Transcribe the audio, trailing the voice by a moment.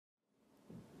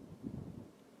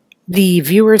The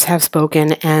viewers have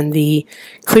spoken, and the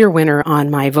clear winner on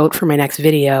my vote for my next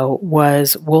video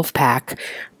was WolfPack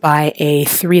by a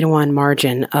 3-to-1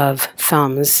 margin of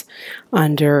thumbs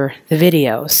under the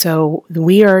video. So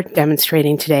we are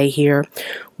demonstrating today here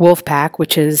WolfPack,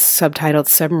 which is subtitled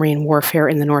Submarine Warfare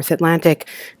in the North Atlantic,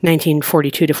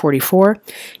 1942 to 44.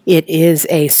 It is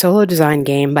a solo design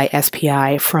game by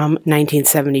SPI from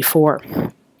 1974.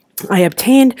 I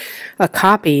obtained a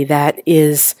copy that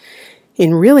is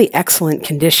in really excellent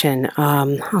condition.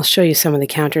 I'll show you some of the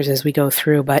counters as we go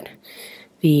through, but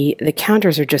the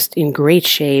counters are just in great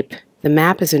shape. The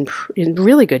map is in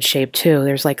really good shape too.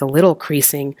 There's like a little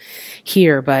creasing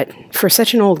here, but for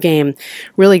such an old game,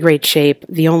 really great shape.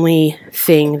 The only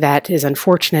thing that is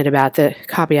unfortunate about the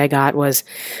copy I got was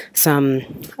some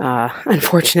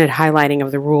unfortunate highlighting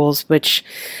of the rules, which,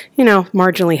 you know,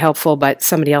 marginally helpful, but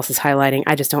somebody else is highlighting.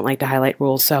 I just don't like to highlight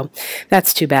rules, so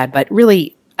that's too bad. But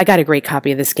really, I got a great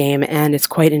copy of this game, and it's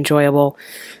quite enjoyable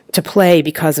to play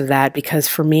because of that, because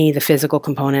for me, the physical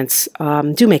components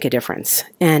do make a difference.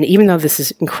 And even though this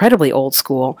is incredibly old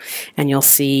school, and you'll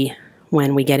see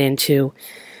when we get into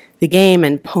the game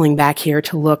and pulling back here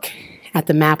to look at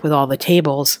the map with all the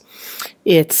tables,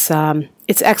 it's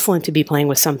excellent to be playing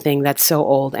with something that's so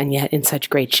old and yet in such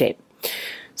great shape.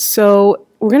 So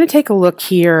we're going to take a look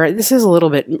here. This is a little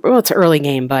bit, well, it's an early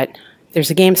game, but there's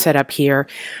a game set up here.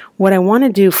 What I want to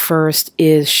do first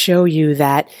is show you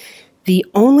that the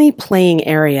only playing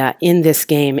area in this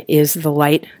game is the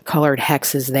light colored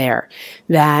hexes there.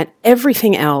 That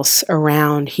everything else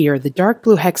around here, the dark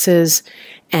blue hexes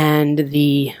and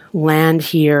the land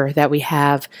here that we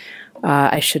have,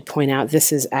 I should point out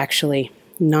this is actually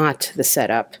not the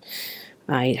setup.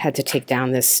 I had to take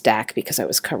down this stack because I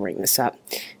was covering this up.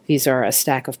 These are a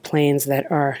stack of planes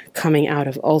that are coming out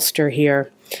of Ulster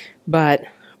here. But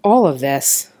all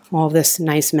this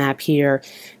nice map here,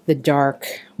 the dark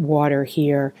water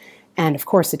here, and of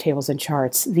course the tables and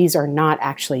charts, these are not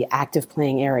actually active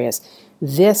playing areas.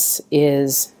 This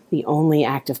is the only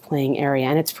active playing area,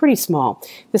 and it's pretty small.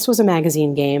 This was a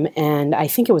magazine game, and I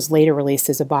think it was later released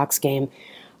as a box game.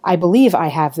 I believe I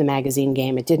have the magazine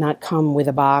game. It did not come with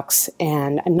a box,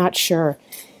 and I'm not sure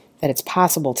that it's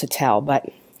possible to tell, but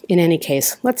in any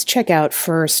case, let's check out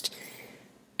first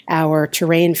our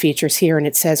terrain features here, and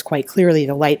it says quite clearly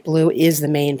the light blue is the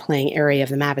main playing area of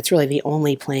the map. It's really the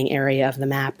only playing area of the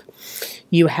map.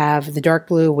 You have the dark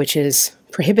blue, which is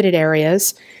prohibited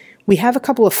areas. We have a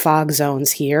couple of fog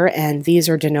zones here, and these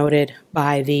are denoted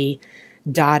by the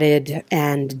dotted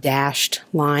and dashed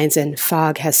lines, and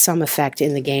fog has some effect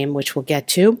in the game, which we'll get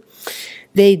to.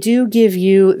 They do give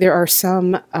you, there are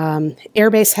some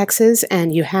airbase hexes,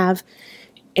 and you have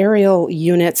aerial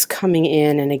units coming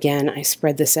in, and again, I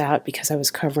spread this out because I was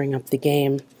covering up the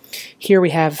game. Here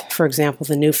we have, for example,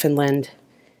 the Newfoundland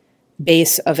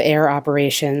base of air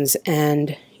operations,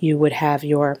 and you would have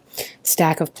your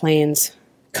stack of planes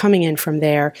coming in from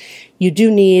there. You do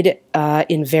need,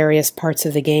 in various parts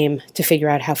of the game, to figure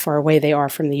out how far away they are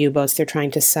from the U-boats they're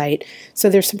trying to sight. So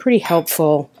there's some pretty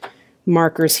helpful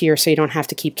markers here, so you don't have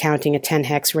to keep counting a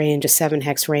 10-hex range, a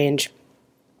 7-hex range.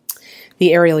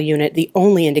 The aerial unit, the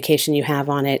only indication you have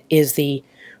on it is the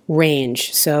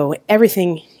range. So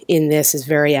everything in this is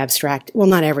very abstract. Well,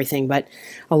 not everything, but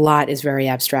a lot is very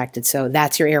abstracted. So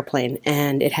that's your airplane,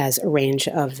 and it has a range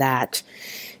of that.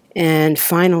 And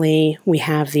finally, we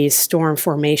have these storm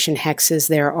formation hexes.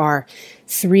 There are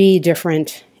 3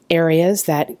 different areas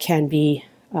that can be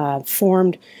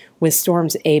formed with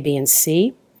storms A, B, and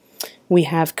C. We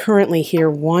have currently here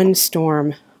 1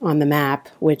 storm on the map,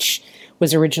 which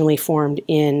was originally formed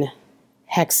in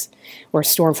hex or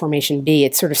storm formation B.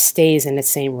 It sort of stays in the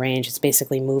same range. It's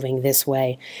basically moving this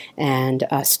way, and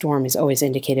a storm is always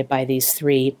indicated by these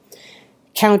 3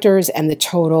 counters, and the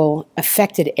total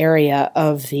affected area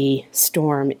of the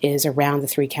storm is around the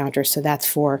 3 counters, so that's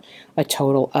for a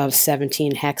total of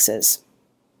 17 hexes.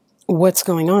 What's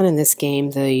going on in this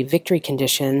game, the victory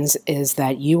conditions, is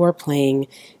that you are playing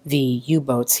the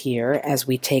U-boats here as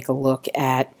we take a look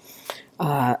at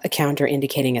a counter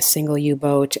indicating a single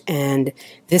U-boat, and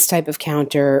this type of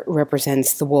counter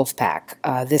represents the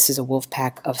WolfPack. This is a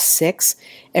WolfPack of 6.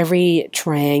 Every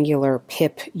triangular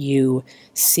pip you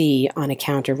see on a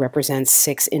counter represents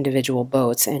 6 individual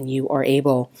boats, and you are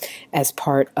able, as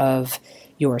part of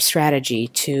your strategy,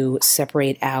 to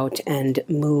separate out and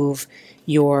move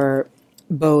your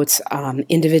boats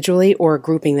individually or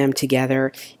grouping them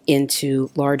together into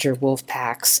larger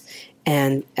WolfPacks.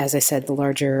 And as I said, the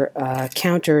larger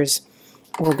counters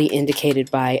will be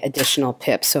indicated by additional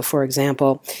pips. So for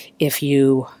example, if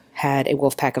you had a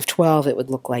WolfPack of 12, it would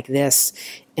look like this.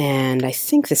 and I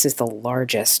think this is the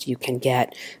largest you can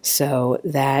get. So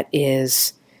that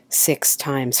is 6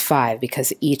 times 5,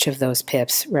 because each of those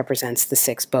pips represents the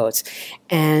 6 boats.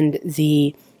 And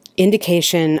the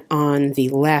indication on the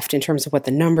left in terms of what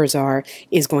the numbers are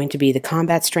is going to be the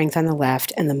combat strength on the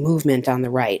left and the movement on the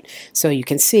right. So you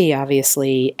can see,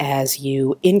 obviously, as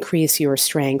you increase your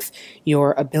strength,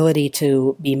 your ability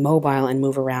to be mobile and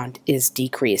move around is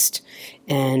decreased.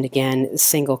 And again,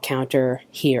 single counter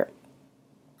here.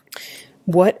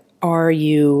 What are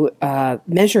you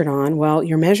measured on? Well,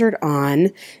 you're measured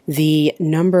on the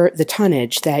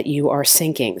tonnage that you are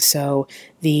sinking. So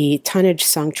the tonnage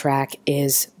sunk track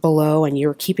is below, and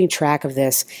you're keeping track of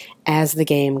this as the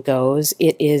game goes.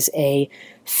 It is a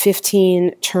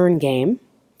 15-turn game,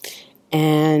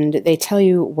 and they tell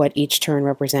you what each turn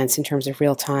represents in terms of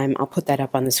real time. I'll put that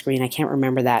up on the screen. I can't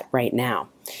remember that right now.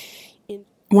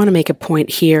 I want to make a point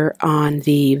here on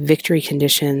the victory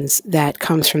conditions that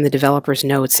comes from the developer's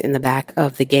notes in the back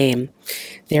of the game.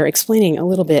 They're explaining a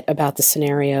little bit about the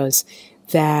scenarios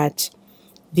that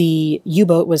the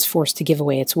U-boat was forced to give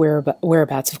away its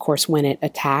whereabouts, of course, when it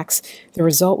attacks. The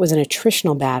result was an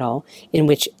attritional battle in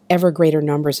which ever greater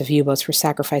numbers of U-boats were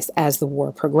sacrificed as the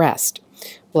war progressed.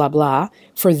 Blah, blah.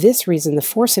 For this reason, the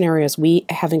 4 scenarios we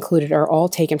have included are all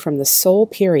taken from the sole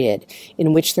period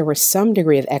in which there was some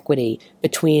degree of equity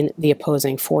between the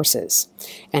opposing forces.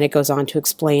 And it goes on to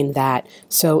explain that.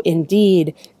 So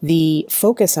indeed, the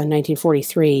focus on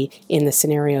 1943 in the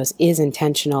scenarios is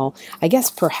intentional. I guess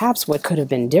perhaps what could have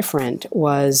been different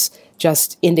was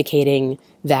just indicating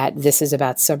that this is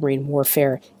about submarine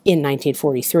warfare in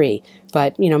 1943.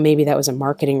 But, maybe that was a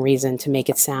marketing reason to make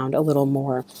it sound a little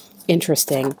more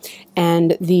interesting.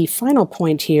 And the final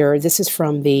point here, this is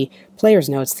from the player's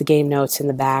notes, the game notes in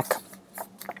the back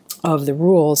of the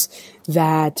rules,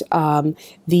 that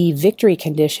the victory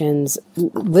conditions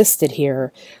listed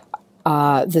here,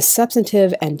 the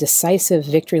substantive and decisive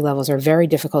victory levels are very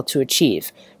difficult to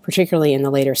achieve, particularly in the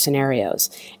later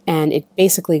scenarios. And it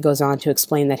basically goes on to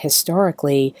explain that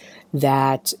historically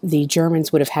that the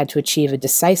Germans would have had to achieve a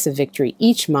decisive victory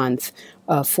each month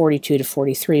of 42 to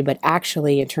 43, but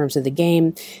actually in terms of the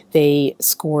game, they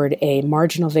scored a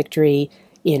marginal victory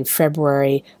in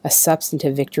February, a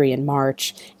substantive victory in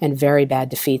March, and very bad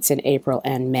defeats in April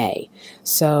and May.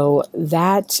 So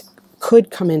that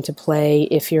could come into play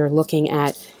if you're looking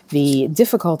at the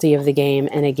difficulty of the game.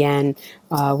 And again,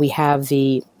 we have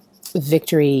the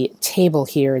victory table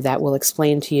here that will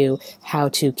explain to you how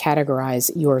to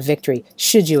categorize your victory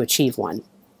should you achieve one.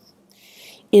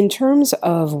 In terms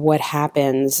of what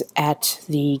happens at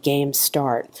the game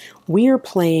start, we are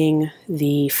playing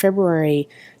the February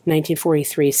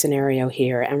 1943 scenario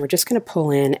here, and we're just going to pull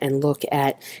in and look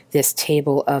at this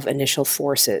table of initial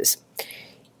forces.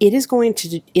 It is going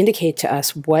to indicate to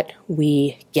us what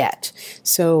we get.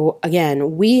 So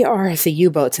again, we are the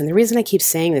U-boats, and the reason I keep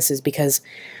saying this is because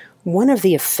one of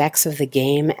the effects of the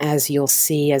game, as you'll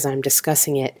see as I'm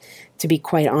discussing it, to be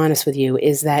quite honest with you,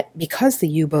 is that because the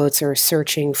U-boats are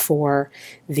searching for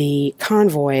the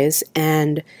convoys,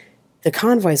 and the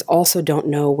convoys also don't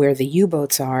know where the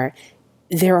U-boats are,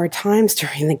 there are times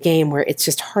during the game where it's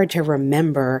just hard to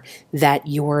remember that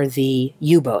you're the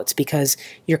U-boats because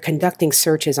you're conducting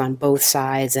searches on both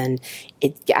sides. And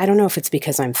I don't know if it's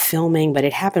because I'm filming, but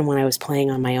it happened when I was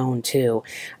playing on my own too.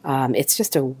 It's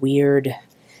just a weird...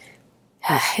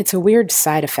 It's a weird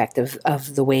side effect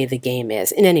of the way the game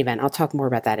is. In any event, I'll talk more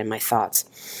about that in my thoughts.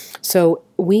 So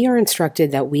we are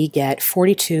instructed that we get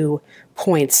 42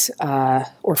 points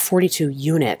or 42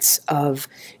 units of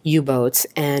U-boats.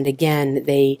 And again,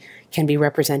 they can be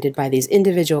represented by these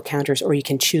individual counters, or you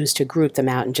can choose to group them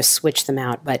out and just switch them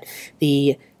out. But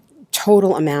the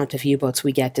total amount of U-boats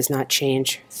we get does not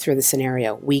change through the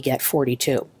scenario. We get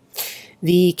 42.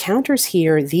 The counters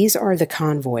here, these are the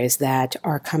convoys that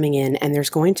are coming in, and there's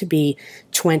going to be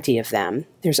 20 of them.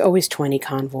 There's always 20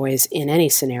 convoys in any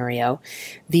scenario.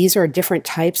 These are different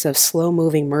types of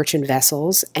slow-moving merchant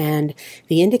vessels, and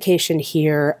the indication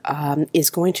here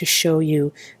is going to show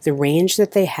you the range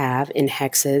that they have in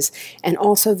hexes and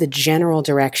also the general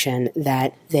direction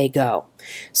that they go.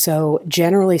 So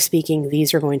generally speaking,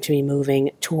 these are going to be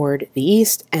moving toward the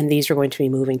east, and these are going to be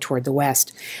moving toward the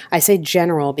west. I say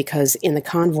general because in the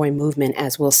convoy movement,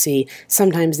 as we'll see,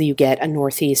 sometimes you get a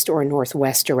northeast or a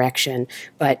northwest direction,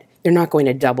 but they're not going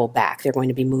to double back. They're going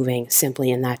to be moving simply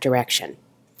in that direction.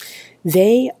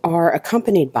 They are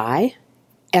accompanied by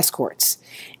escorts,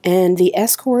 and the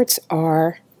escorts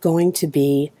are going to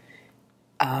be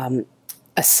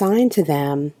assigned to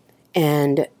them,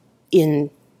 and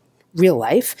in real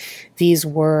life. These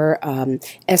were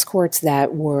escorts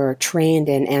that were trained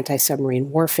in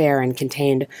anti-submarine warfare and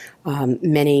contained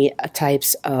many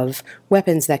types of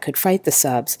weapons that could fight the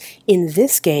subs. In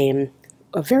this game,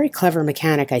 a very clever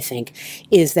mechanic, I think,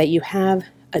 is that you have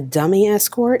a dummy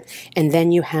escort, and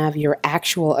then you have your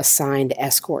actual assigned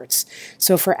escorts.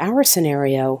 So for our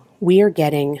scenario, we are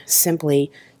getting simply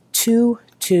 2,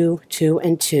 2, 2,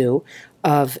 and 2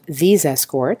 of these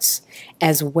escorts,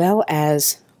 as well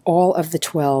as all of the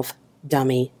 12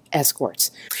 dummy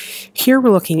escorts. Here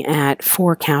we're looking at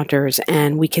 4 counters,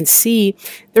 and we can see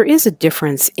there is a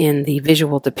difference in the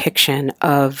visual depiction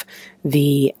of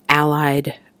the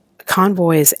Allied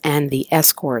convoys and the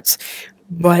escorts.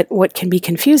 But what can be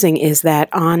confusing is that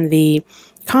on the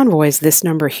convoys, this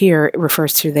number here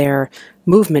refers to their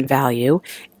movement value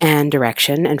and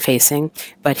direction and facing,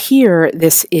 but here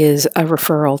this is a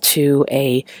referral to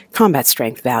a combat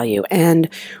strength value. And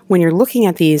when you're looking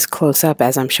at these close up,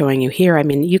 as I'm showing you here, I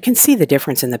mean, you can see the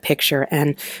difference in the picture,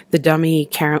 and the dummy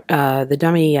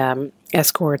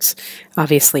escorts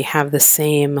obviously have the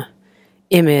same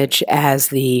image as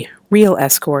the real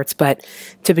escorts, but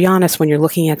to be honest, when you're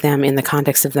looking at them in the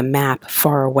context of the map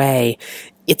far away,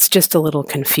 it's just a little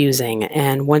confusing.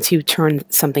 And once you turn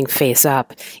something face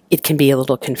up, it can be a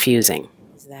little confusing.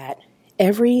 That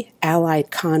every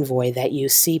Allied convoy that you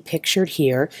see pictured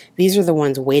here, these are the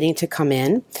ones waiting to come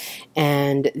in,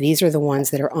 and these are the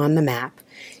ones that are on the map,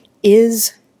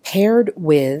 is paired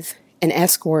with an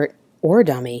escort or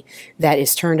dummy that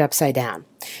is turned upside down.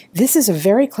 This is a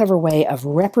very clever way of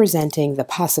representing the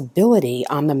possibility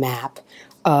on the map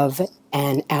of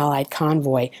an Allied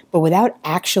convoy, but without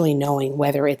actually knowing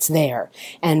whether it's there.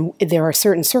 And there are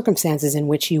certain circumstances in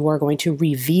which you are going to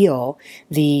reveal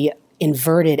the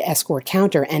inverted escort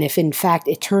counter, and if in fact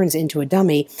it turns into a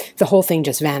dummy, the whole thing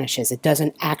just vanishes. It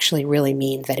doesn't actually really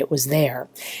mean that it was there.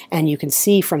 And you can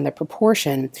see from the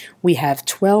proportion, we have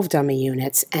 12 dummy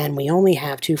units, and we only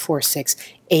have 2, 4, 6,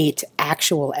 8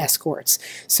 actual escorts.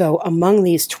 So among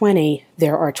these 20,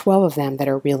 there are 12 of them that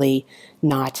are really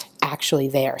not actually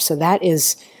there. So that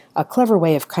is a clever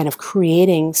way of kind of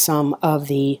creating some of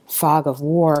the fog of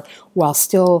war while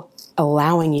still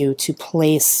allowing you to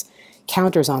place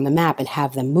counters on the map and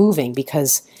have them moving,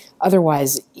 because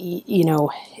otherwise, you know,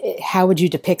 how would you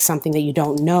depict something that you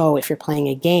don't know if you're playing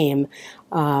a game?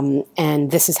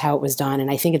 And this is how it was done, and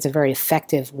I think it's a very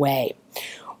effective way.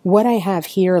 What I have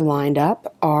here lined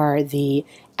up are the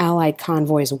Allied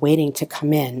convoys waiting to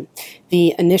come in.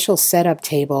 The initial setup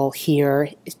table here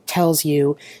tells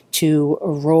you to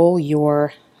roll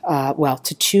your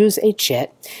to choose a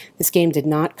chit. This game did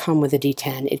not come with a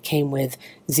D10. It came with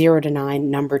 0 to 9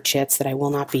 numbered chits that I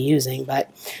will not be using, but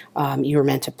you were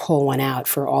meant to pull one out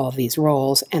for all of these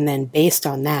rolls, and then based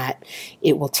on that,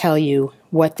 it will tell you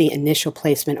what the initial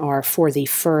placement are for the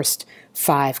first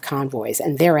 5 convoys,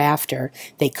 and thereafter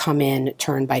they come in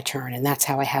turn by turn, and that's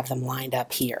how I have them lined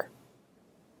up here.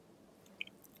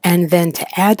 And then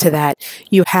to add to that,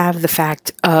 you have the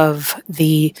fact of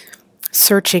the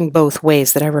searching both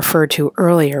ways that I referred to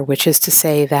earlier, which is to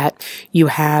say that you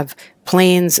have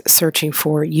planes searching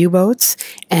for U-boats,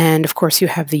 and of course you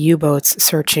have the U-boats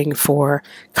searching for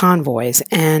convoys,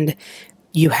 and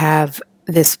you have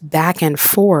this back and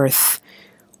forth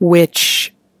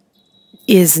which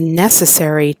is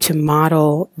necessary to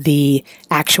model the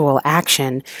actual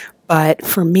action, but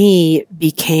for me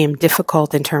became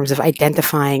difficult in terms of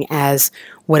identifying as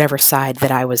whatever side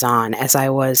that I was on as I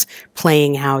was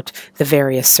playing out the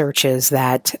various searches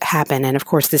that happen. And of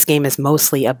course, this game is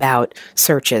mostly about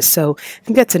searches. So I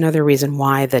think that's another reason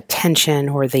why the tension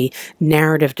or the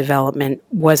narrative development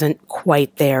wasn't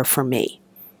quite there for me.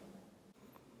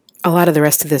 A lot of the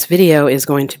rest of this video is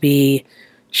going to be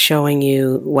showing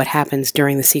you what happens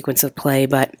during the sequence of play,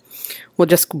 but we'll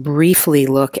just briefly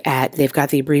look at, they've got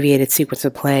the abbreviated sequence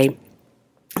of play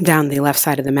down the left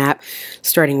side of the map,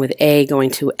 starting with A going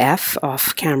to F,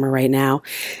 off camera right now.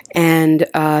 And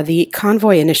the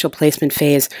convoy initial placement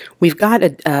phase, we've got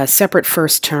a separate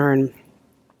first turn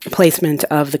placement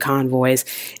of the convoys,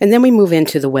 and then we move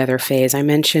into the weather phase. I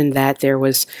mentioned that there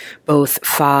was both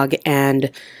fog and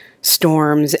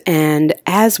storms, and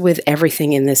as with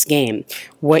everything in this game,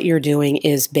 what you're doing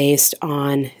is based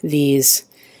on these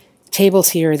tables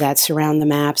here that surround the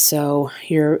map. So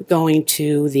you're going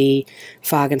to the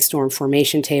fog and storm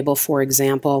formation table, for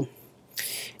example,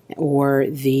 or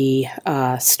the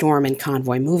storm and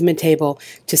convoy movement table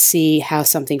to see how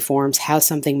something forms, how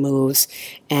something moves,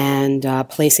 and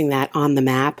placing that on the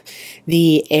map.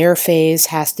 The air phase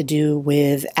has to do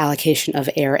with allocation of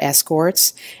air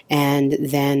escorts and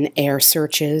then air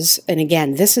searches. And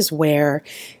again, this is where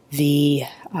the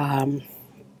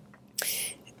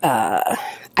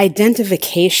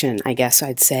identification, I guess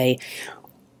I'd say,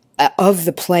 of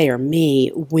the player,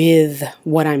 me, with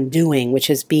what I'm doing, which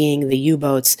is being the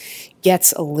U-boats,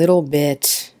 gets a little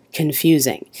bit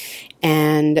confusing.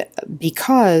 And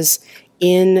because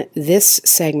in this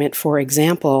segment, for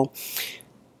example,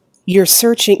 you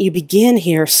begin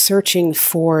here searching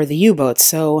for the U-boats.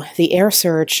 So the air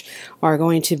search are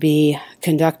going to be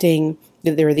conducting,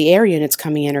 the air units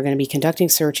coming in are going to be conducting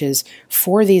searches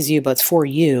for these U-boats, for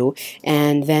you,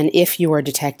 and then if you are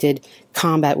detected,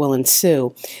 combat will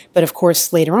ensue. But of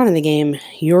course, later on in the game,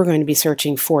 you're going to be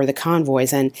searching for the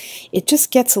convoys, and it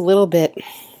just gets a little bit,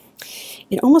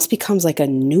 it almost becomes like a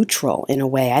neutral in a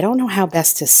way. I don't know how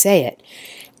best to say it.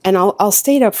 And I'll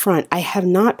state up front, I have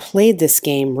not played this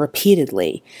game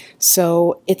repeatedly,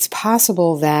 so it's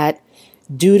possible that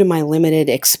due to my limited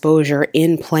exposure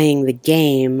in playing the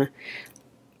game,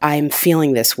 I'm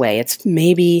feeling this way. It's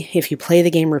maybe if you play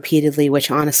the game repeatedly, which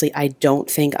honestly I don't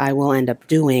think I will end up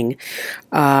doing,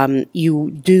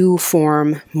 you do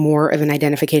form more of an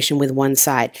identification with one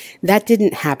side. That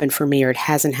didn't happen for me, or it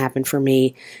hasn't happened for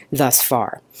me thus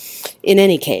far. In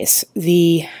any case,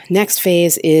 the next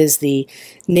phase is the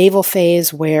naval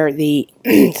phase, where the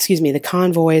excuse me, the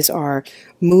convoys are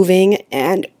moving,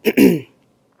 and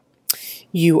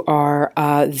you are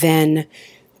then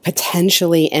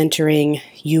potentially entering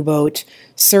U-boat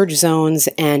search zones,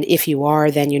 and if you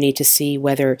are, then you need to see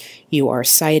whether you are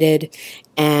sighted,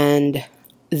 and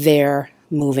they're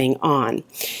moving on.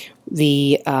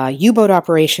 The U-boat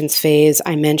operations phase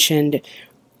I mentioned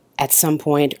at some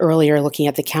point earlier, looking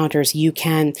at the counters, you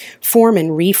can form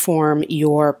and reform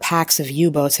your packs of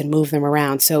U-boats and move them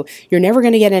around. So you're never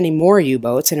going to get any more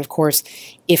U-boats, and of course,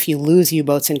 if you lose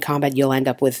U-boats in combat, you'll end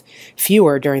up with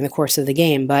fewer during the course of the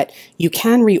game, but you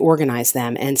can reorganize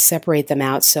them and separate them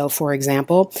out. So for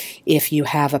example, if you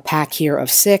have a pack here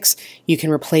of 6, you can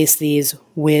replace these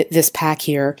with this pack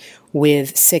here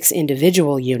with 6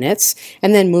 individual units,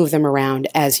 and then move them around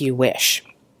as you wish.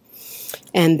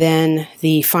 And then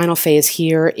the final phase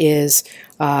here is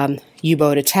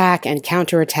U-boat attack and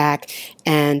counterattack,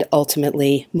 and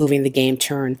ultimately moving the game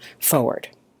turn forward.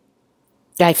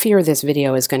 I fear this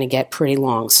video is going to get pretty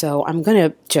long, so I'm going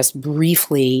to just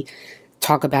briefly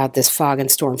talk about this fog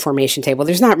and storm formation table.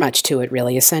 There's not much to it,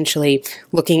 really. Essentially,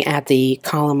 looking at the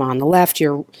column on the left,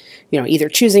 you're either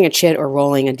choosing a chit or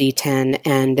rolling a d10,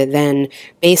 and then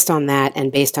based on that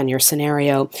and based on your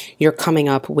scenario, you're coming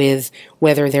up with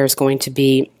whether there's going to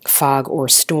be fog or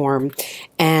storm.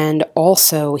 And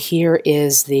also, here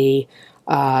is the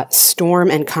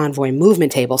storm and convoy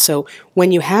movement table. So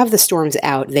when you have the storms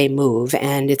out, they move,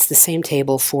 and it's the same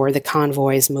table for the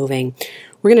convoys moving.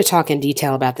 We're going to talk in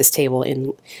detail about this table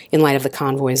in light of the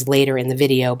convoys later in the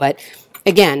video, but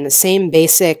again, the same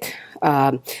basic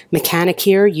mechanic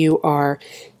here. You are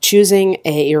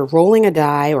you're rolling a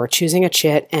die or choosing a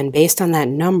chit, and based on that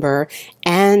number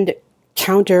and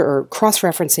counter or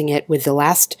cross-referencing it with the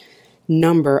last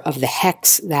number of the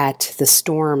hex that the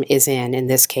storm is in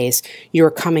this case,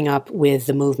 you're coming up with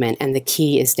the movement, and the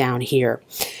key is down here.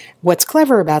 What's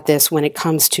clever about this when it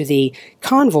comes to the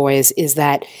convoys is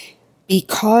that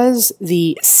because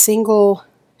the single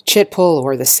chit pull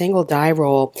or the single die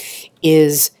roll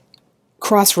is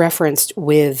cross-referenced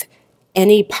with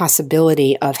any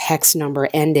possibility of hex number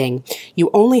ending,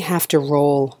 you only have to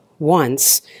roll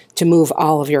once to move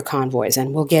all of your convoys,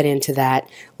 and we'll get into that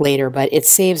later, but it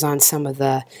saves on some of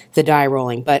the die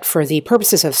rolling. But for the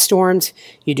purposes of storms,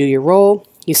 you do your roll,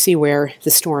 you see where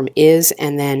the storm is,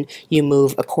 and then you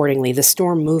move accordingly. The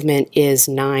storm movement is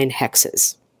 9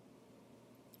 hexes.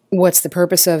 What's the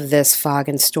purpose of this fog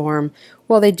and storm?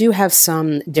 Well, they do have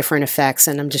some different effects,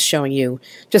 and I'm just showing you,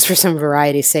 just for some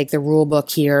variety's sake, the rule book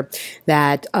here,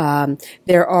 that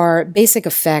there are basic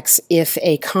effects if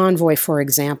a convoy, for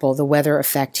example, the weather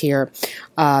effect here,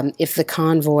 if the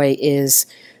convoy is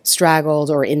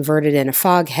straggled or inverted in a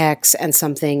fog hex and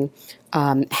something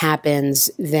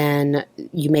happens, then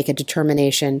you make a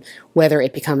determination whether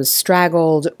it becomes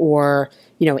straggled or,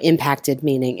 impacted,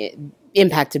 meaning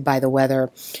impacted by the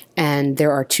weather, and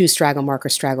there are 2 straggle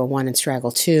markers, straggle 1 and straggle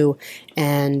 2,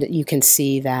 and you can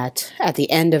see that at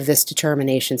the end of this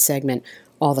determination segment,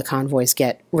 all the convoys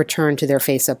get returned to their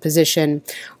face-up position.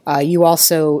 You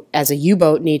also, as a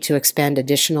U-boat, need to expend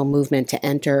additional movement to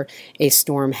enter a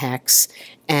storm hex,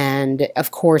 and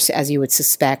of course, as you would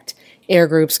suspect, air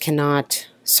groups cannot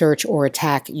search or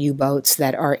attack U-boats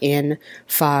that are in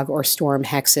fog or storm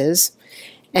hexes.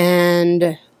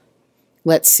 And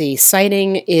let's see,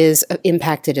 sighting is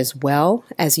impacted as well,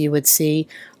 as you would see,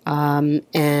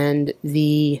 and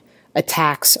the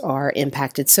attacks are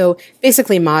impacted. So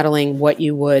basically modeling what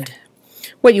you would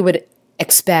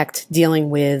expect dealing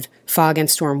with fog and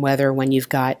storm weather when you've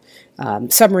got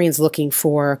submarines looking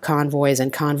for convoys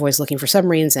and convoys looking for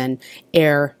submarines and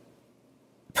air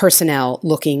personnel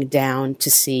looking down to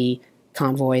see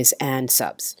convoys and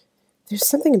subs. There's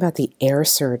something about the air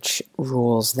search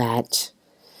rules that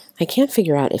I can't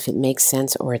figure out if it makes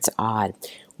sense or it's odd.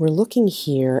 We're looking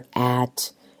here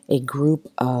at a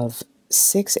group of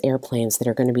 6 airplanes that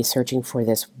are going to be searching for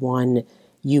this one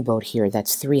U-boat here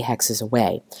that's 3 hexes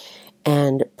away.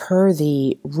 And per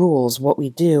the rules, what we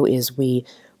do is we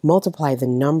multiply the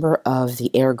number of the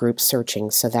air groups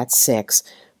searching, so that's 6,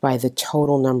 by the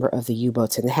total number of the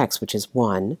U-boats in the hex, which is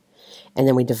 1, and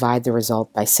then we divide the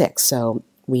result by 6. So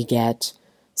we get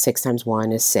 6 times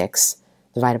 1 is 6,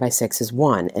 divided by 6 is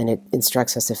 1, and it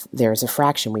instructs us if there's a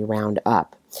fraction, we round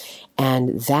up.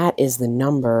 And that is the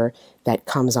number that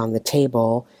comes on the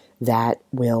table that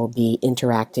will be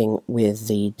interacting with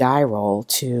the die roll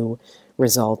to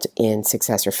result in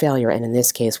success or failure, and in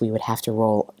this case we would have to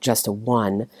roll just a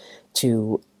 1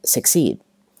 to succeed.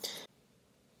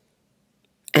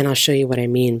 And I'll show you what I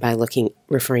mean by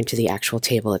referring to the actual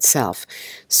table itself.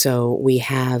 So we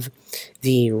have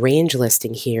the range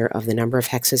listing here of the number of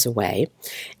hexes away,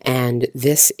 and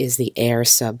this is the air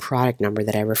sub product number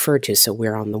that I referred to, so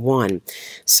we're on the 1.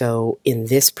 So in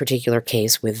this particular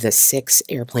case, with the 6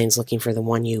 airplanes looking for the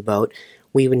 1 U-boat,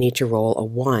 we would need to roll a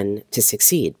 1 to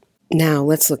succeed. Now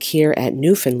let's look here at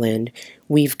Newfoundland.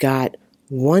 We've got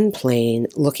 1 plane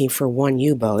looking for 1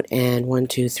 U-boat, and 1,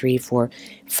 2, 3, 4,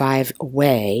 5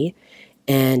 away,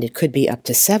 and it could be up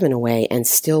to 7 away and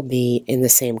still be in the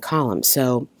same column.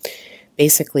 So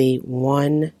basically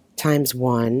 1 times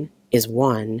 1 is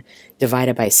 1,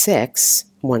 divided by 6,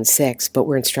 1 6, but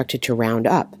we're instructed to round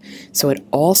up. So it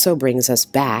also brings us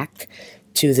back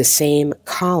to the same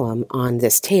column on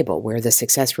this table where the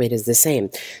success rate is the same.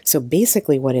 So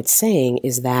basically what it's saying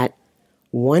is that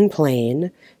 1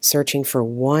 plane searching for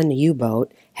 1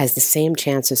 U-boat has the same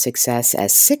chance of success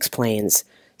as 6 planes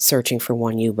searching for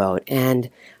 1 U-boat, and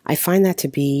I find that to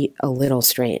be a little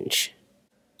strange.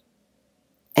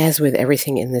 As with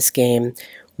everything in this game,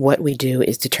 what we do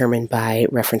is determined by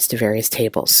reference to various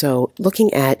tables. So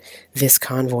looking at this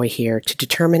convoy here, to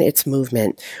determine its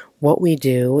movement, what we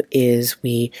do is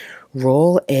we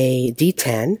roll a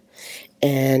d10,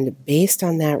 and based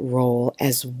on that roll,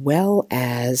 as well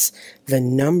as the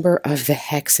number of the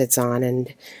hex it's on, and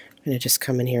I'm going to just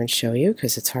come in here and show you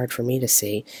because it's hard for me to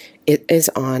see, it is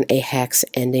on a hex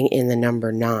ending in the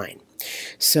number 9.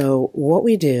 So what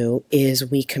we do is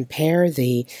we compare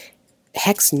the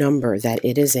hex number that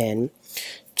it is in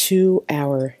to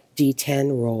our d10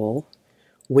 roll,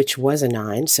 which was a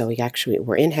 9. So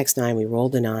we're in hex 9, we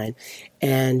rolled a 9,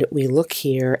 and we look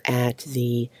here at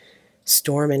the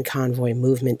storm and convoy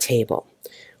movement table.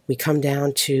 We come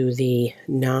down to the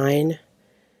 9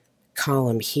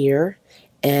 column here,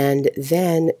 and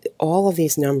then all of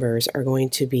these numbers are going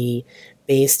to be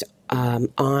based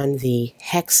on the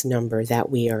hex number that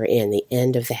we are in, the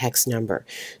end of the hex number.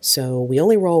 So we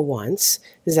only roll once.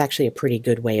 This is actually a pretty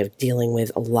good way of dealing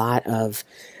with a lot of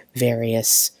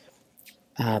various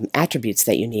attributes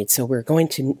that you need. So we're going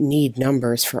to need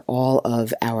numbers for all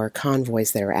of our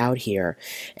convoys that are out here,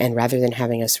 and rather than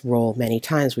having us roll many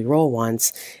times, we roll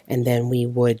once, and then we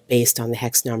would, based on the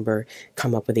hex number,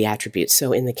 come up with the attributes.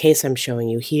 So in the case I'm showing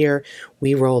you here,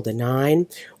 we rolled a 9,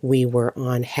 we were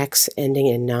on hex ending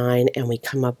in 9, and we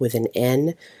come up with an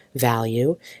N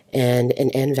value, and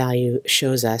an N value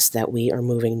shows us that we are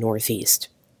moving northeast.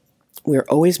 We're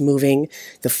always moving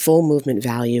the full movement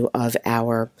value of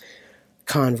our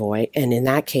convoy, and in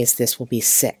that case this will be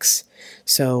 6.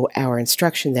 So our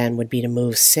instruction then would be to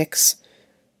move 6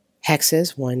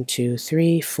 hexes, 1, 2,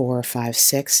 3, 4, 5,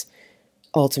 6,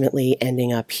 ultimately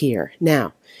ending up here.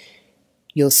 Now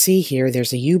you'll see here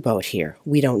there's a U-boat here.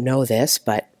 We don't know this,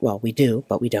 but, well, we do,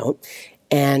 but we don't.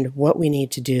 And what we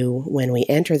need to do when we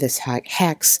enter this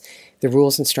hex, the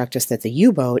rules instruct us that the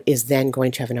U-boat is then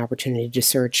going to have an opportunity to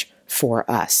search for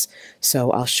us.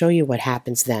 So I'll show you what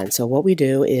happens then. So what we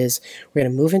do is we're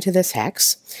going to move into this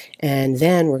hex, and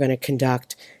then we're going to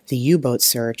conduct the U-boat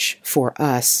search for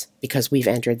us because we've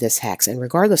entered this hex. And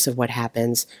regardless of what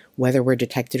happens, whether we're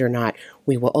detected or not,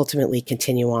 we will ultimately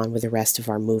continue on with the rest of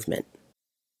our movement.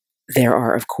 There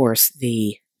are, of course,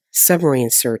 the submarine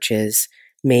searches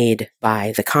made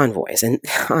by the convoys. And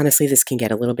honestly, this can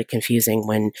get a little bit confusing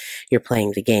when you're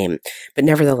playing the game. But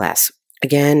nevertheless,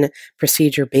 again,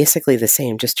 procedure basically the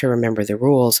same, just to remember the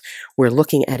rules. We're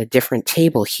looking at a different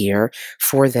table here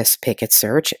for this picket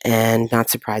search, and not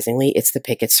surprisingly, it's the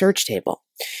picket search table.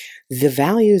 The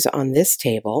values on this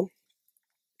table,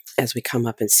 as we come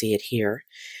up and see it here,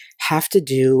 have to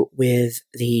do with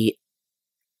the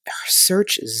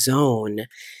search zone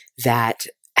that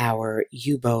our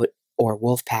U-boat or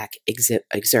WolfPack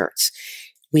exerts.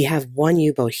 We have one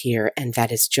U-boat here, and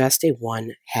that is just a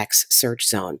 1 hex search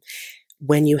zone.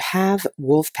 When you have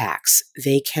WolfPacks,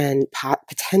 they can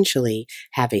potentially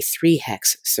have a 3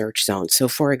 hex search zone. So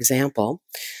for example,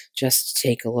 just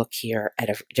take a look here at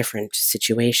a different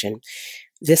situation.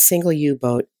 This single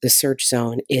U-boat, the search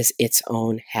zone is its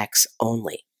own hex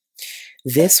only.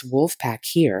 This WolfPack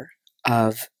here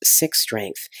of 6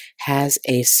 strength has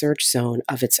a search zone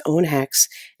of its own hex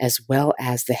as well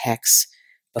as the hex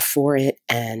before it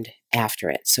and after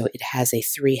it. So it has a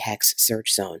 3 hex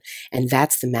search zone, and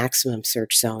that's the maximum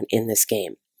search zone in this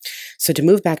game. So to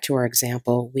move back to our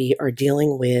example, we are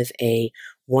dealing with a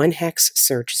 1 hex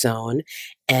search zone,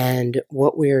 and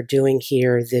what we're doing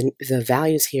here, the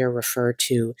values here refer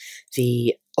to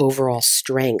the overall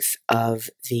strength of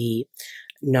the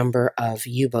number of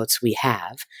U-boats we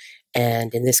have.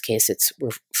 And in this case,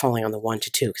 we're falling on the 1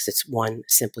 to 2 because it's one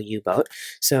simple U-boat.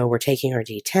 So we're taking our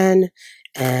D10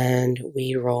 and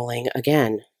we rolling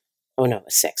again. Oh no,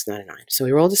 a 6, not a 9. So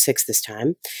we rolled a 6 this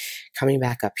time. Coming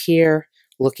back up here,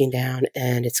 looking down,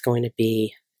 and it's going to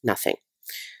be nothing.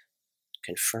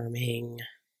 Confirming.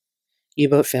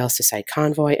 U-boat fails to sight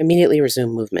convoy, immediately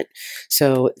resume movement.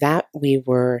 So that we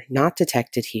were not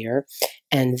detected here,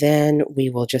 and then we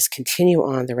will just continue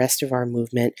on the rest of our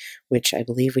movement, which I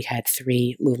believe we had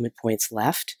 3 movement points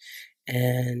left,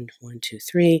 and 1, 2,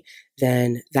 3,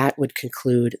 then that would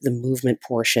conclude the movement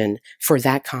portion for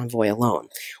that convoy alone.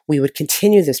 We would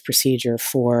continue this procedure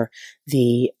for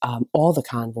the all the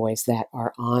convoys that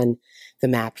are on the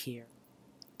map here.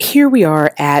 Here we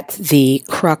are at the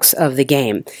crux of the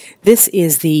game. This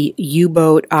is the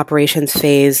U-boat operations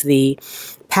phase, the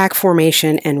pack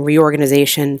formation and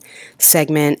reorganization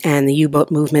segment, and the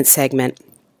U-boat movement segment.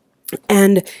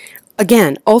 And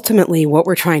again, ultimately what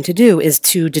we're trying to do is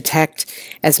to detect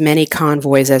as many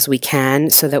convoys as we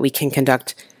can so that we can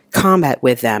conduct combat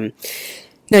with them.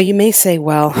 Now, you may say,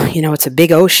 well, it's a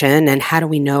big ocean, and how do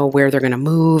we know where they're going to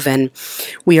move? And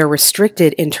we are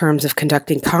restricted in terms of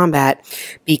conducting combat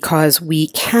because we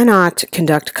cannot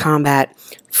conduct combat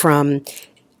from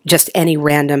just any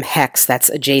random hex that's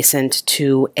adjacent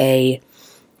to a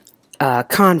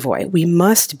convoy. We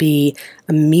must be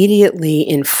immediately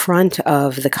in front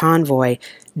of the convoy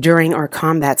during our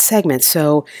combat segment.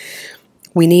 So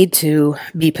we need to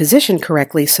be positioned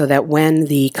correctly so that when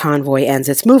the convoy ends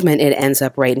its movement, it ends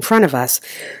up right in front of us.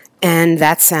 And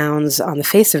that sounds, on the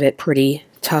face of it, pretty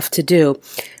tough to do.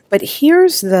 But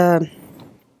here's the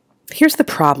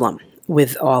problem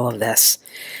with all of this,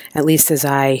 at least as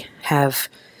I have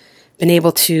been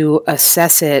able to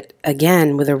assess it,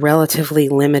 again, with a relatively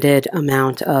limited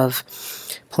amount of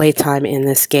playtime in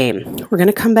this game. We're going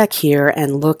to come back here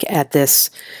and look at this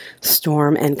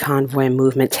storm and convoy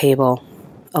movement table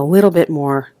a little bit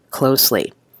more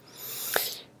closely.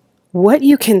 What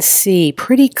you can see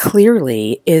pretty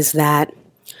clearly is that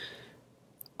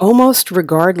almost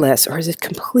regardless, or is it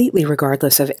completely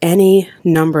regardless of any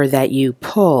number that you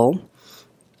pull,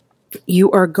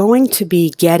 you are going to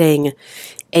be getting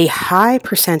a high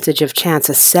percentage of chance,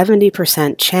 a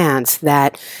 70% chance,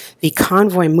 that the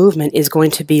convoy movement is going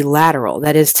to be lateral.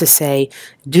 That is to say,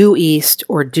 due east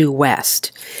or due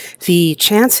west. The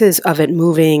chances of it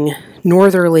moving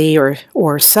northerly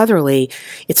or southerly,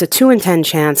 it's a 2 in 10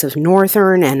 chance of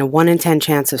northern and a 1 in 10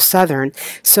 chance of southern.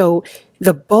 So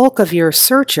the bulk of your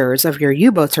searchers, of your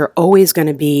U-boats, are always going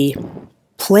to be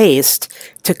placed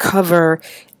to cover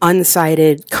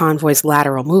unsighted convoys'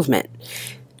 lateral movement.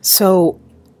 So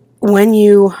when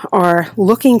you are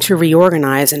looking to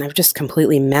reorganize, and I've just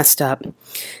completely messed up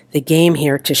the game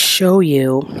here to show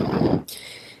you,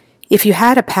 if you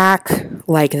had a pack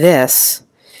like this,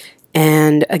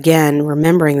 and again,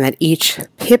 remembering that each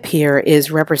pip here is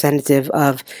representative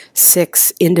of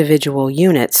 6 individual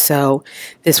units, so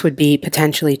this would be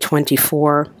potentially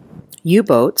 24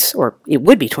 U-boats, or it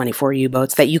would be 24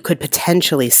 U-boats that you could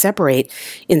potentially separate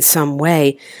in some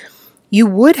way. You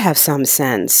would have some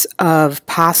sense of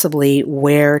possibly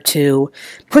where to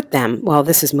put them. Well,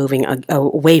 this is moving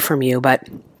away from you, but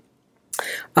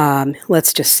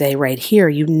let's just say right here,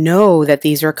 you know that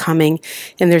these are coming,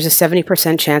 and there's a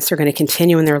 70% chance they're going to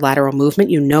continue in their lateral movement.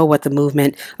 You know what the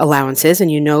movement allowance is,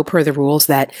 and you know per the rules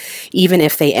that even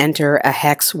if they enter a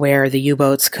hex where the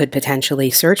U-boats could potentially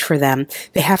search for them,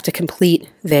 they have to complete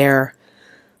their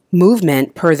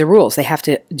movement per the rules. They have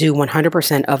to do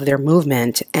 100% of their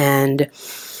movement, and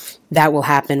that will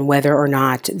happen whether or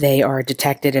not they are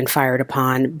detected and fired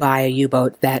upon by a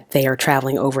U-boat that they are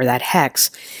traveling over that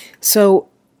hex. So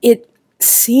it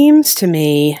seems to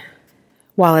me,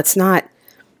 while it's not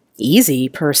easy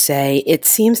per se. It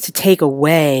seems to take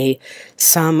away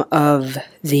some of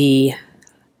the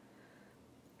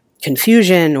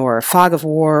confusion or fog of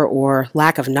war or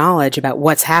lack of knowledge about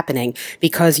what's happening,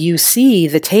 because you see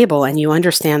the table and you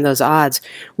understand those odds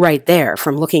right there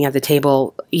from looking at the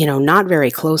table, not very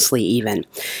closely even.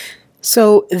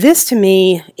 So this to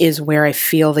me is where I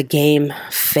feel the game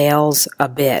fails a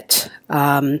bit.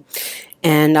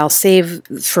 And I'll save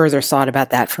further thought about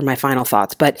that for my final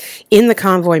thoughts. But in the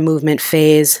convoy movement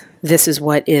phase, this is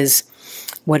what is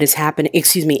happening.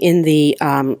 Excuse me, in the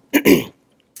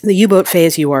the U-boat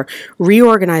phase, you are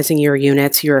reorganizing your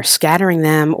units, you're scattering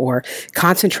them or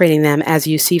concentrating them as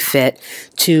you see fit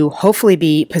to hopefully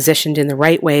be positioned in the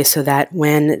right way so that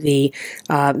when the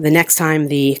next time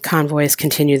the convoys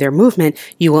continue their movement,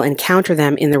 you will encounter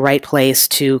them in the right place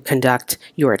to conduct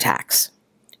your attacks.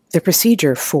 The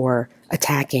procedure for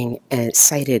attacking a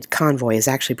sighted convoy is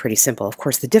actually pretty simple. Of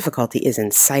course, the difficulty is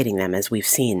in sighting them, as we've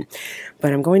seen.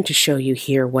 But I'm going to show you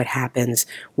here what happens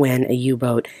when a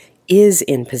U-boat is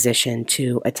in position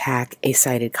to attack a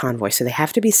sighted convoy. So they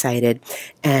have to be sighted,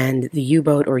 and the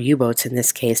U-boat, or U-boats in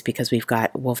this case, because we've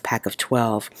got WolfPack of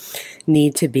 12,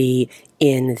 need to be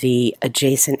in the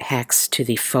adjacent hex to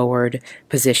the forward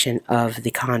position of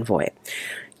the convoy.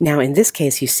 Now, in this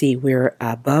case, you see we're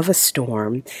above a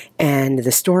storm, and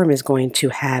the storm is going to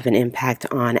have an impact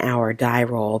on our die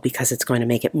roll because it's going to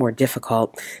make it more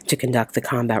difficult to conduct the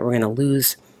combat. We're going to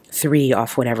lose 3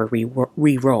 off whatever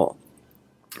we roll.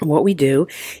 What we do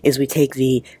is we take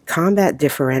the combat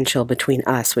differential between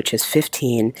us, which is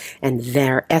 15, and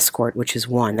their escort, which is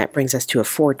 1. That brings us to a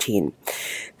 14.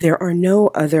 There are no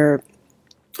other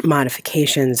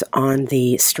modifications on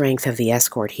the strength of the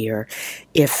escort here.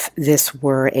 If this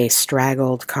were a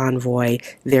straggled convoy,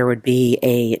 there would be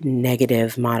a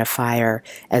negative modifier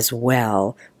as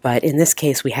well. But in this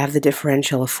case, we have the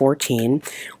differential of 14.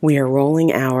 We are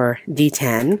rolling our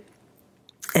D10.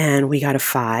 And we got a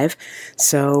 5.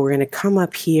 So we're going to come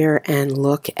up here and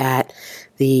look at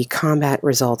the combat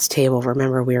results table.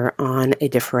 Remember, we are on a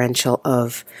differential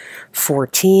of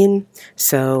 14.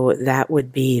 So that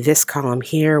would be this column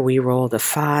here. We rolled a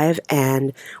 5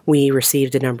 and we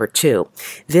received a number 2.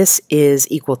 This is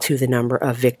equal to the number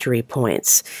of victory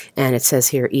points. And it says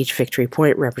here each victory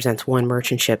point represents 1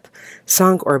 merchant ship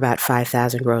sunk, or about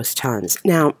 5,000 gross tons.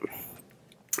 Now,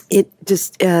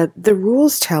 the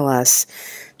rules tell us,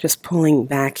 just pulling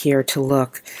back here to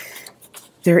look,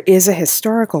 there is a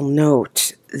historical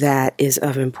note that is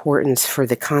of importance for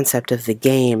the concept of the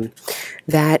game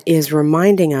that is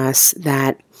reminding us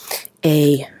that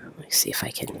let me see if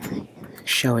I can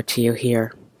show it to you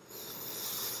here.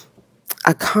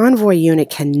 A convoy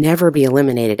unit can never be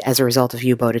eliminated as a result of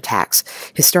U-boat attacks.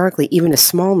 Historically, even a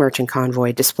small merchant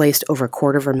convoy displaced over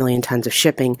 250,000 tons of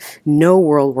shipping. No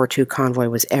World War II convoy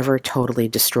was ever totally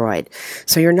destroyed.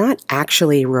 So you're not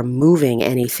actually removing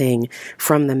anything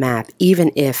from the map,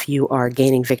 even if you are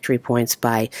gaining victory points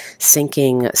by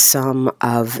sinking some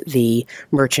of the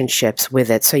merchant ships with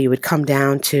it. So you would come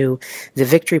down to the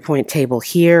victory point table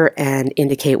here and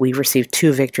indicate we received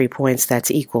 2 victory points. That's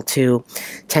equal to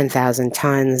 10,000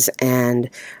 tons, and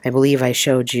I believe I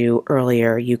showed you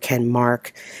earlier you can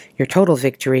mark your total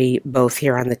victory both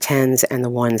here on the 10s and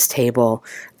the 1s table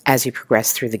as you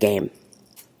progress through the game.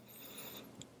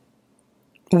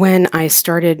 When I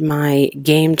started my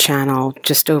game channel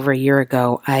just over a year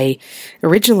ago, I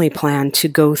originally planned to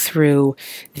go through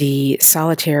the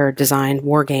solitaire designed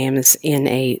war games in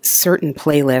a certain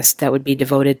playlist that would be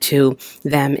devoted to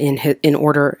them in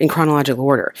chronological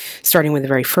order, starting with the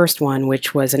very first one,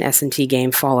 which was an S&T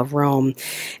game, Fall of Rome,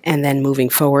 and then moving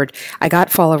forward. I got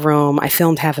Fall of Rome, I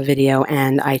filmed half a video,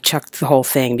 and I chucked the whole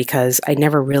thing because I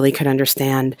never really could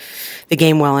understand the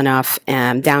game well enough,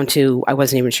 down to I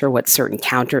wasn't even sure what certain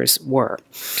counters were.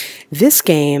 This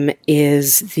game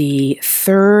is the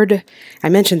 3rd, I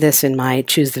mentioned this in my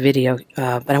Choose the Video,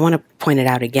 but I want to point it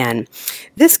out again.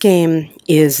 This game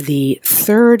is the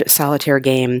 3rd solitaire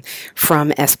game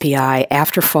from SPI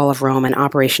after Fall of Rome and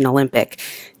Operation Olympic.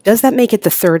 Does that make it the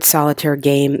 3rd solitaire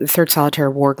game, the 3rd solitaire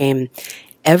war game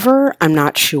ever? I'm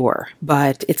not sure,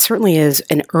 but it certainly is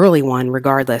an early one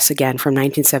regardless, again, from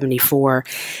 1974.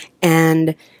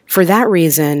 And for that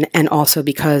reason, and also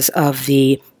because of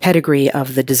the pedigree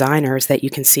of the designers that you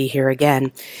can see here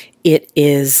again, it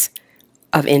is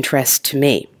of interest to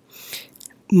me.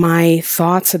 My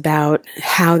thoughts about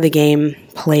how the game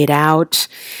played out,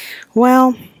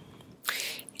 well,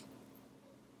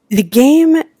 the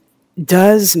game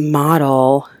does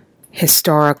model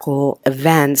historical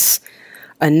events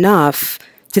enough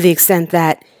to the extent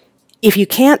that If you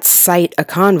can't sight a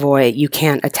convoy, you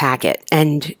can't attack it.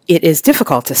 And it is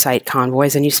difficult to sight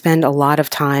convoys, and you spend a lot of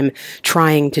time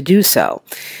trying to do so.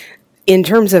 In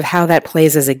terms of how that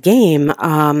plays as a game,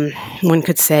 one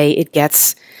could say it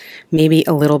gets maybe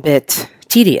a little bit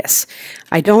tedious.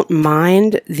 I don't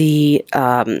mind the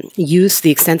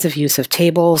the extensive use of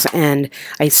tables, and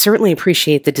I certainly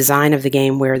appreciate the design of the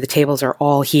game where the tables are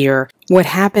all here. What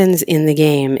happens in the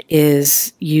game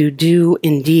is you do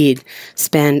indeed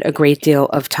spend a great deal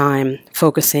of time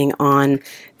focusing on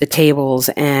the tables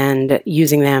and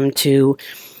using them to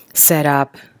set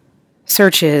up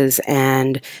searches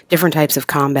and different types of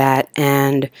combat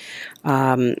and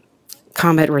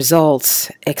combat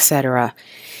results, etc.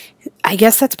 I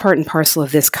guess that's part and parcel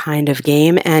of this kind of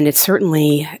game, and it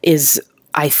certainly is,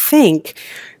 I think,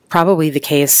 probably the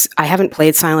case. I haven't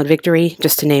played Silent Victory,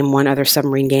 just to name one other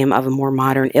submarine game of a more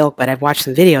modern ilk, but I've watched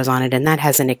some videos on it, and that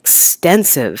has an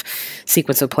extensive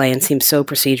sequence of play and seems so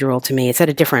procedural to me. It's at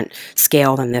a different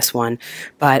scale than this one,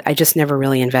 but I just never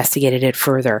really investigated it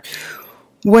further.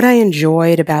 What I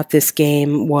enjoyed about this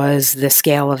game was the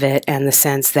scale of it and the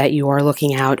sense that you are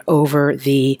looking out over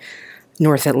the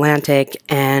North Atlantic,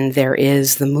 and there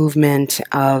is the movement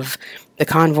of the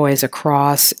convoys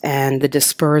across and the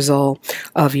dispersal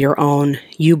of your own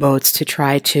U-boats to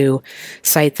try to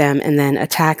sight them and then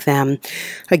attack them.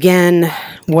 Again,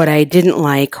 what I didn't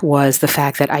like was the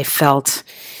fact that I felt,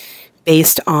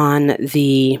 based on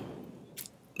the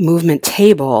movement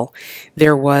table,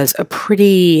 there was a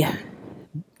pretty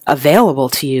available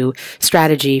to you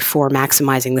strategy for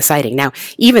maximizing the sighting. Now,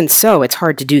 even so, it's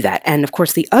hard to do that. And of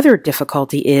course, the other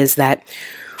difficulty is that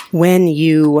when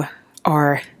you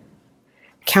are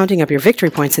counting up your victory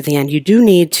points at the end, you do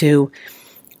need to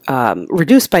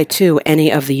reduce by 2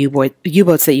 any of the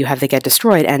U-boats that you have that get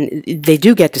destroyed, and they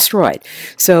do get destroyed.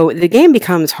 So the game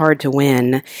becomes hard to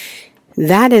win.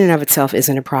 That in and of itself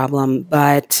isn't a problem,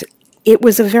 but it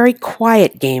was a very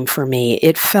quiet game for me.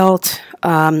 It felt,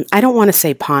 I don't want to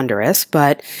say ponderous,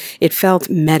 but it felt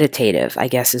meditative, I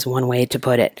guess is one way to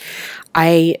put it.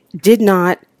 I did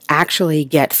not actually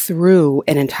get through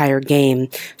an entire game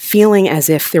feeling as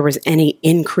if there was any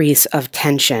increase of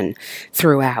tension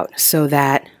throughout, so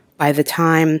that by the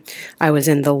time I was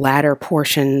in the latter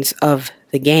portions of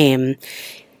the game,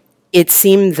 it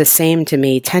seemed the same to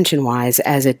me tension-wise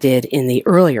as it did in the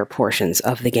earlier portions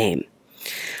of the game.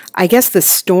 I guess the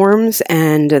storms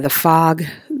and the fog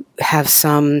have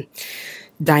some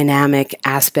dynamic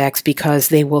aspects because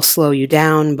they will slow you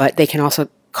down, but they can also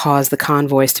cause the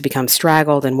convoys to become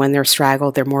straggled, and when they're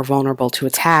straggled, they're more vulnerable to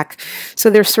attack. So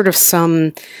there's sort of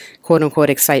some quote-unquote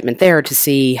excitement there to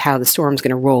see how the storm's going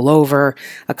to roll over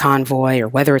a convoy, or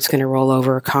whether it's going to roll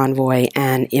over a convoy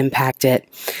and impact it.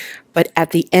 But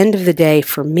at the end of the day,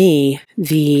 for me,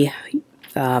 the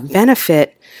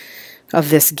benefit of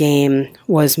this game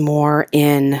was more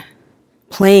in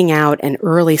playing out an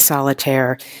early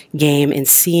solitaire game and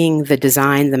seeing the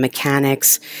design, the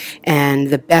mechanics, and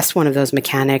the best one of those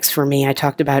mechanics for me I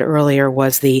talked about earlier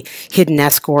was the hidden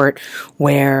escort,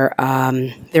 where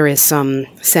there is some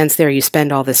sense there you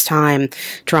spend all this time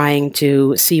trying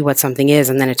to see what something is,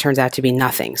 and then it turns out to be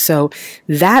nothing. So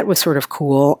that was sort of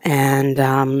cool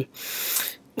and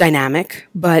dynamic,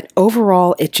 but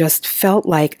overall it just felt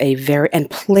like and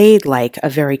played like a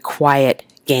very quiet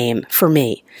game for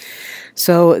me.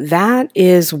 So that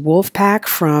is WolfPack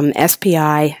from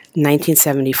SPI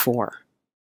 1974.